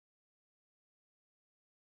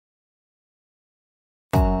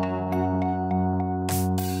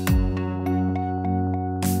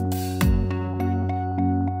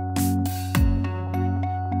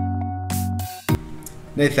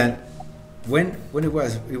Nathan, when it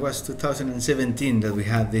was 2017 that we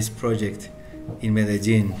had this project in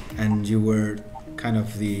Medellin, and you were kind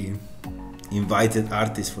of the invited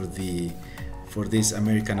artist for this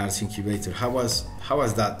American Arts Incubator. How was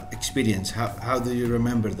that experience? How do you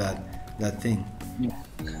remember that thing?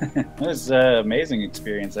 It was an amazing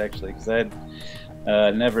experience, actually, because I'd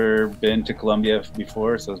never been to Colombia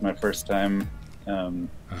before, so it was my first time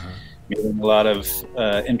meeting a lot of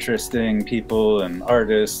interesting people and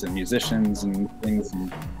artists and musicians and things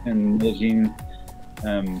in Medellin.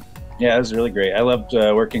 Yeah, it was really great. I loved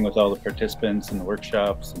working with all the participants in the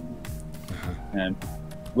workshops and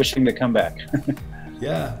wishing to come back.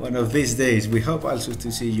 Yeah, one of these days. We hope also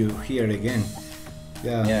to see you here again.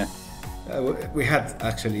 Yeah. Yeah. We had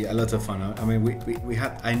actually a lot of fun. I mean, we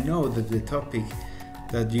had. I know that the topic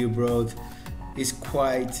that you brought is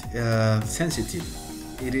quite sensitive.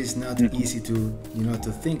 It is not easy to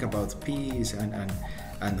to think about peace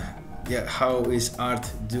and yeah, how is art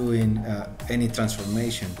doing any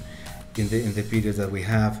transformation in the period that we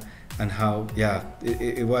have, and how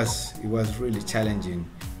it was really challenging,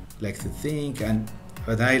 like to think.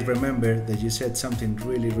 But I remember that you said something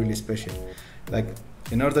really special, like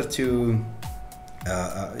in order to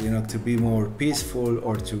to be more peaceful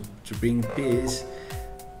or to bring peace,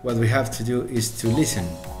 what we have to do is to listen.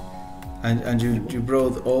 And you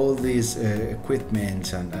brought all these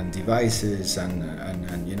equipment and devices and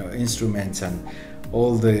instruments and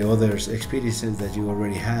all the other experiences that you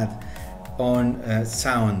already had on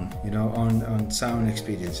sound, on sound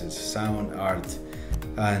experiences, sound art,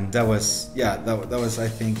 and that was I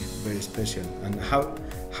think very special. And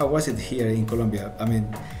how was it here in Colombia? I mean,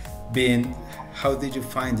 how did you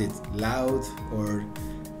find it? Loud, or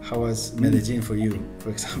how was Medellin for you, for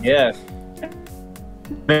example? Yeah.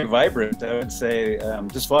 Very vibrant, I would say.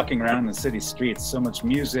 Just walking around the city streets, so much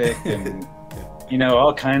music and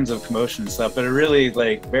all kinds of commotion and stuff, but it really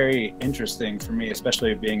very interesting for me,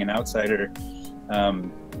 especially being an outsider.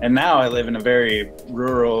 And now I live in a very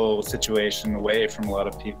rural situation away from a lot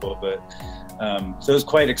of people, but so it was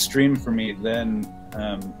quite extreme for me then,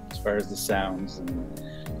 as far as the sounds. And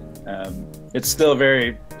it's still a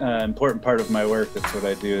very important part of my work. That's what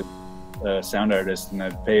I do. Sound artist, and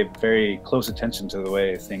I pay very close attention to the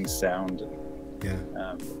way things sound.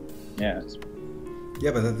 But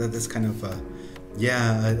that's kind of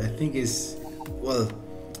I think is, well,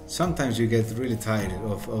 sometimes you get really tired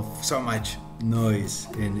of so much noise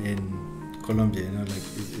in Colombia,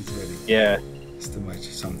 it's really it's too much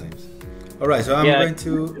sometimes. All right, so I'm going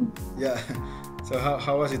to so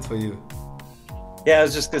how was it for you? I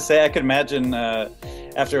was just gonna say, I could imagine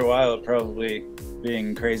after a while it probably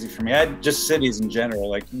being crazy for me. Just cities in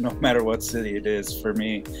general, no matter what city it is, for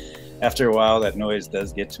me, after a while that noise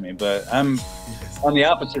does get to me. But I'm on the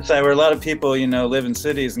opposite side, where a lot of people live in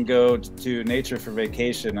cities and go to nature for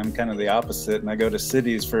vacation. I'm kind of the opposite, and I go to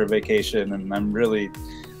cities for a vacation, and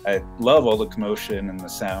I love all the commotion and the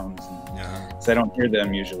sounds, because I don't hear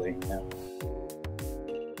them usually.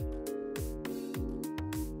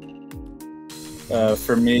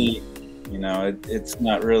 For me, it's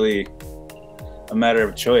not really a matter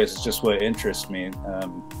of choice. It's just what interests me,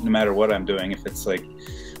 no matter what I'm doing. If it's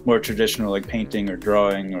more traditional, like painting or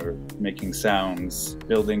drawing or making sounds,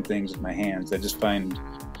 building things with my hands, I just find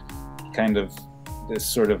kind of this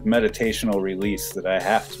sort of meditational release that I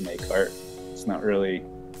have to make art. It's not really...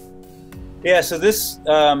 So this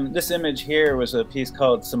image here was a piece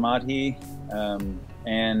called Samadhi,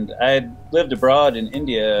 and I had lived abroad in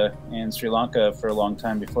India and Sri Lanka for a long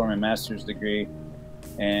time before my master's degree,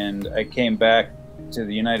 and I came back to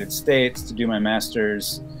the United States to do my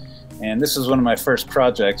master's, and this is one of my first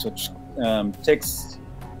projects, which takes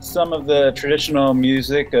some of the traditional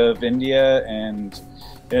music of India, and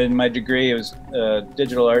in my degree it was a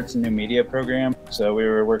digital arts and new media program, so we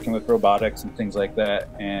were working with robotics and things like that,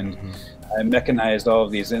 and I mechanized all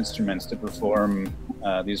of these instruments to perform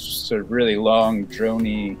these sort of really long,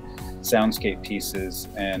 drony soundscape pieces.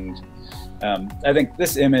 And I think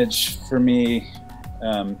this image for me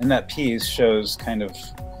in that piece shows kind of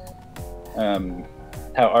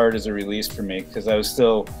how art is a release for me, because I was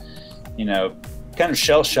still, kind of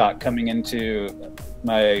shell-shocked coming into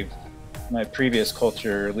my previous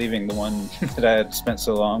culture, leaving the one that I had spent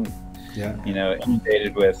so long,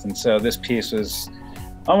 inundated with. And so this piece was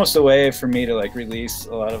almost a way for me to release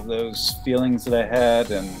a lot of those feelings that I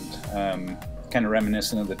had, and kind of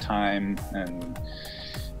reminiscent of the time and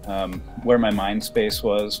where my mind space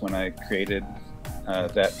was when I created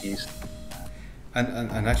that piece.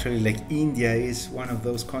 And actually, India is one of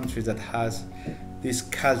those countries that has this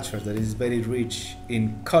culture that is very rich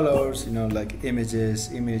in colors,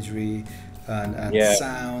 images, imagery, and Yeah.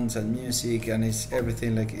 sounds and music, and it's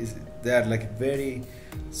everything like they are like very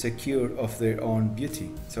secure of their own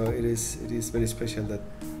beauty. So it is very special that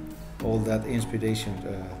all that inspiration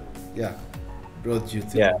brought you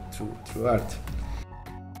through art.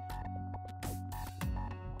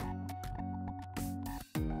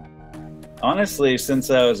 Honestly, since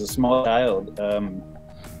I was a small child,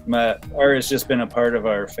 my art has just been a part of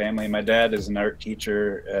our family. My dad is an art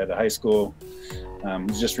teacher at a high school.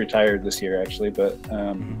 He's just retired this year, actually, but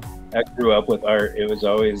I grew up with art. It was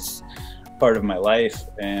always part of my life,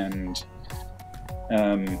 and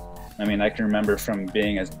I mean, I can remember from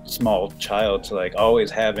being a small child to like always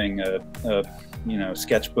having a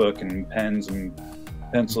sketchbook and pens and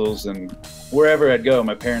pencils, and wherever I'd go,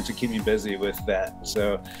 my parents would keep me busy with that.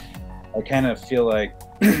 So I kind of feel like,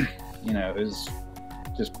 it was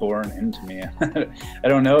just born into me. I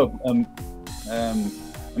don't know.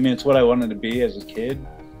 I mean, it's what I wanted to be as a kid.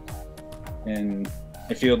 And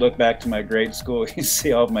if you look back to my grade school, you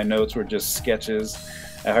see all of my notes were just sketches.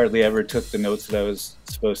 I hardly ever took the notes that I was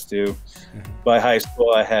supposed to. By high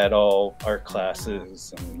school, I had all art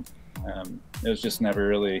classes, and it was just never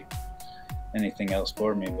really anything else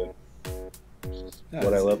for me, but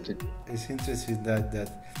what I love to do. It's interesting that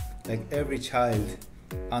like every child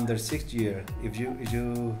under 6th year, if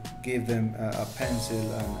you give them a pencil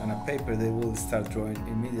and a paper, they will start drawing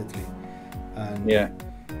immediately. And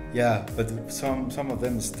but some of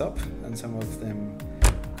them stop and some of them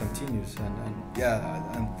continues,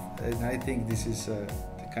 and I think this is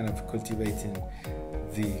kind of cultivating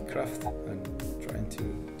the craft and trying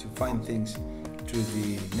to find things through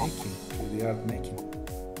the art making.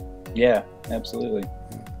 Yeah, absolutely.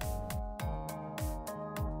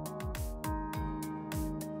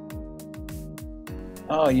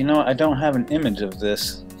 Oh, I don't have an image of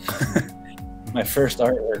this. My first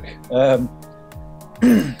artwork.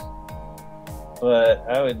 But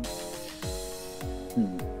I would...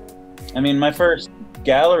 I mean, my first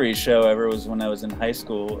gallery show ever was when I was in high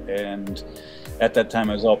school, and at that time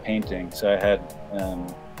I was all painting. So I had...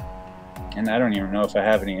 and I don't even know if I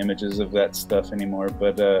have any images of that stuff anymore,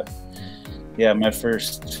 but yeah, my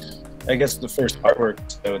first... I guess the first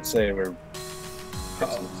artworks, I would say, were...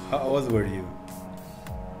 How old were you?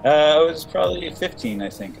 I was probably 15, I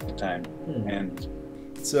think, at the time. And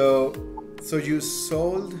so you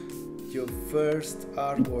sold your first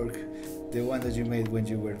artwork, the one that you made when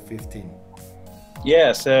you were 15.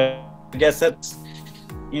 Yeah, so I guess that's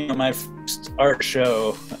my first art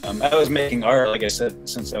show. I was making art, like I said,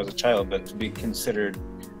 since I was a child, but to be considered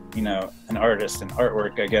an artist and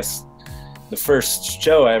artwork, I guess the first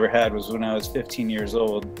show I ever had was when I was 15 years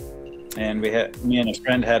old, and me and a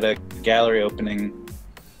friend had a gallery opening.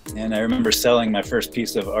 And I remember selling my first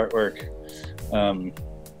piece of artwork.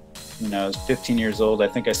 I was 15 years old. I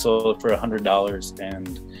think I sold it for $100,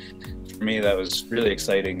 and for me that was really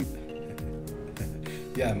exciting.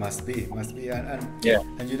 Yeah, must be, and yeah.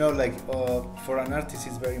 And like for an artist,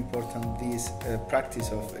 it's very important this practice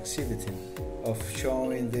of exhibiting, of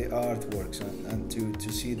showing the artworks, and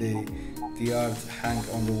to see the art hang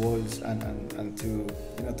on the walls, and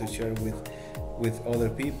to share with other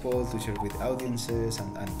people, to share with audiences,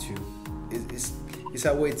 and it's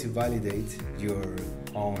a way to validate your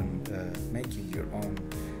own making, your own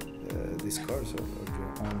discourse, or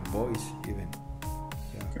your own voice even.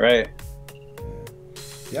 Yeah. Right.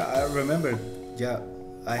 Yeah, I remember. Yeah,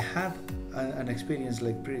 I had an experience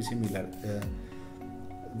like pretty similar.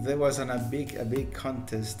 There was a big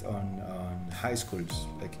contest on high schools,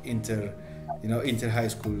 like inter high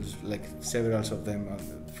schools, like several of them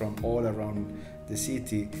from all around the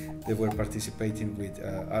city. They were participating with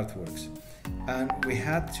artworks, and we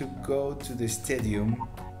had to go to the stadium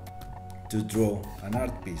to draw an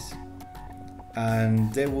art piece,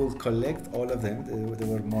 and they will collect all of them. There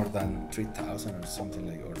were more than 3,000 or something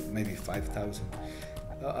like, or maybe 5,000,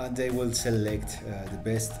 and they will select the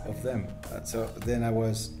best of them. So then I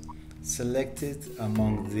was selected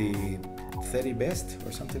among the 30 best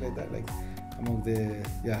or something like that, like among the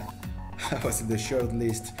I was in the short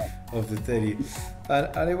list of the 30,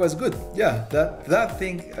 and it was good. Yeah, that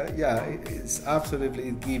thing, it's absolutely,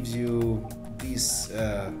 it gives you this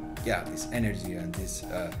this energy and this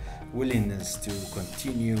willingness to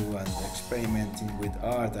continue and experimenting with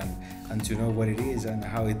art, and to know what it is and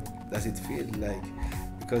how it feel like,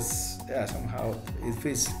 because somehow it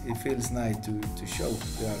feels nice to show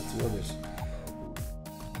the art to others.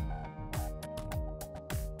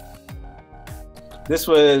 This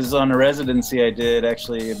was on a residency I did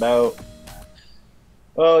actually about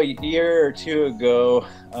a year or two ago.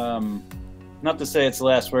 Not to say it's the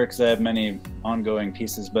last work, because I have many ongoing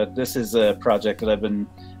pieces, but this is a project that I've been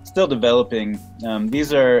still developing.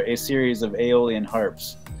 These are a series of aeolian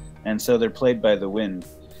harps, and so they're played by the wind.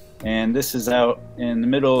 And this is out in the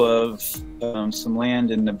middle of some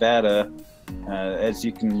land in Nevada. As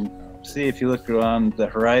you can see, if you look around the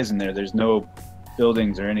horizon there's no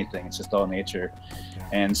buildings or anything. It's just all nature.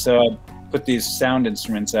 And so I put these sound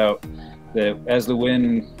instruments out that as the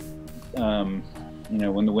wind,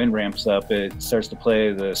 when the wind ramps up, it starts to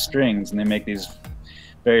play the strings, and they make these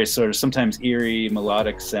very sort of sometimes eerie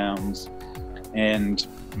melodic sounds. And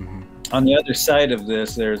on the other side of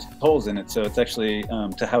this, there's holes in it, so it's actually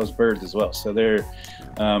to house birds as well. So they're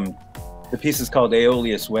the piece is called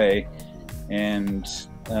Aeolius Way, and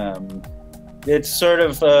it's sort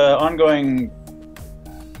of ongoing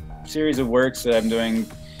series of works that I'm doing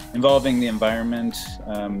involving the environment.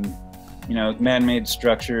 Man-made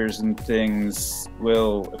structures and things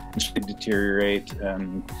will eventually deteriorate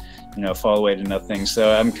and fall away to nothing.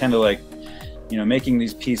 So I'm kind of like making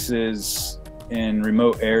these pieces in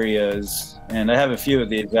remote areas, and I have a few of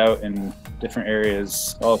these out in different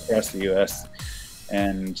areas all across the US,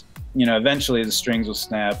 and eventually the strings will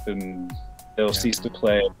snap and they'll cease to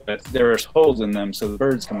play, but there are holes in them so the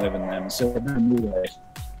birds can live in them, so they're new life.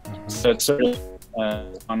 So it's sort of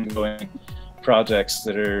ongoing projects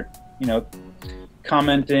that are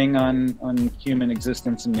commenting on human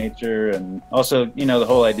existence in nature, and also the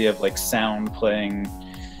whole idea of like sound playing.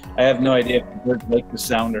 I have no idea if birds like the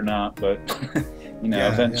sound or not, but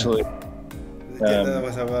eventually. That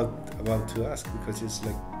was about to ask, because it's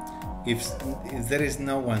like if there is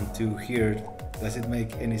no one to hear, does it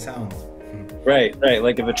make any sound? Right.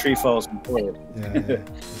 Like if a tree falls from forward.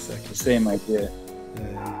 Exactly. Same idea.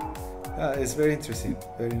 It's very interesting,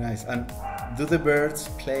 very nice. And do the birds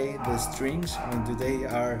play the strings? I mean,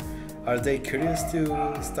 are they curious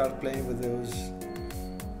to start playing with those?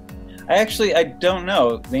 I don't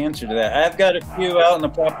know the answer to that. I've got a few out on the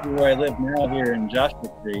property where I live now here in Joshua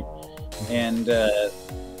Tree, and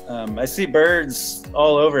I see birds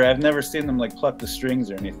all over. I've never seen them like pluck the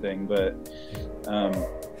strings or anything, but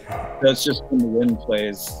that's just when the wind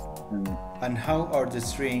plays. And how are the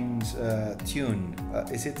strings tuned?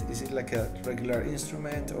 Is it like a regular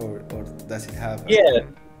instrument, or does it have? Yeah.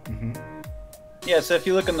 So if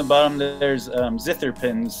you look on the bottom, there's zither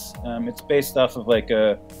pins. It's based off of like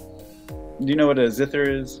a. Do you know what a zither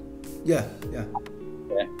is? Yeah.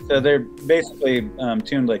 So they're basically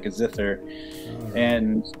tuned like a zither,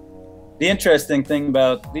 and the interesting thing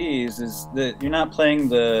about these is that you're not playing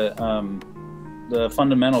the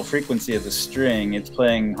fundamental frequency of the string, it's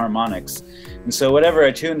playing harmonics. And so whatever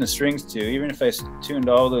I tune the strings to, even if I tuned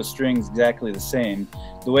all those strings exactly the same,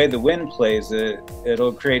 the way the wind plays it,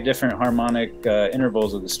 it'll create different harmonic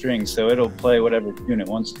intervals of the strings. So it'll play whatever tune it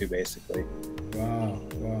wants to, basically. Wow.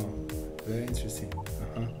 Very interesting.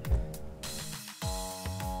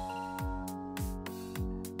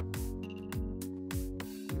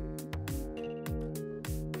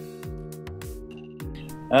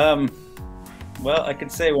 Well, I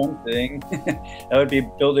could say one thing. That would be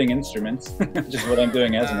building instruments, which is what I'm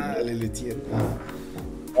doing as an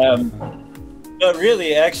but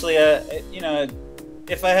really, actually,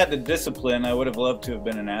 if I had the discipline, I would have loved to have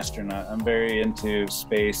been an astronaut. I'm very into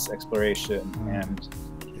space exploration, and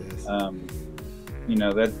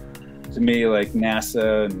that to me, like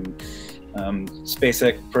NASA and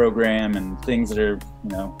SpaceX program and things that are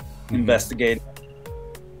investigating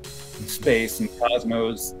space and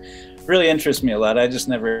cosmos really interests me a lot. I just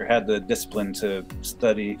never had the discipline to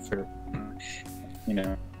study for,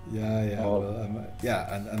 and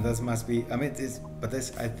that must be. I mean,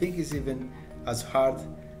 I think it's even as hard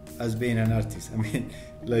as being an artist. I mean,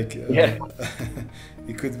 like, it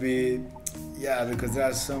could be, because there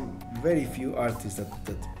are some very few artists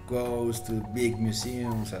that goes to big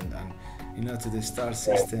museums and to the star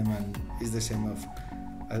system, and it's the same of,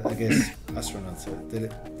 I guess, astronauts. So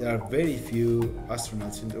there are very few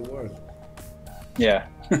astronauts in the world. Yeah,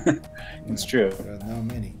 it's true. There are not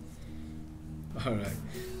many.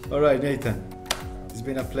 All right, Nathan. It's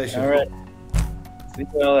been a pleasure. All right. See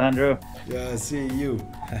you, Alejandro. Yeah, see you.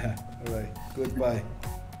 All right. Goodbye.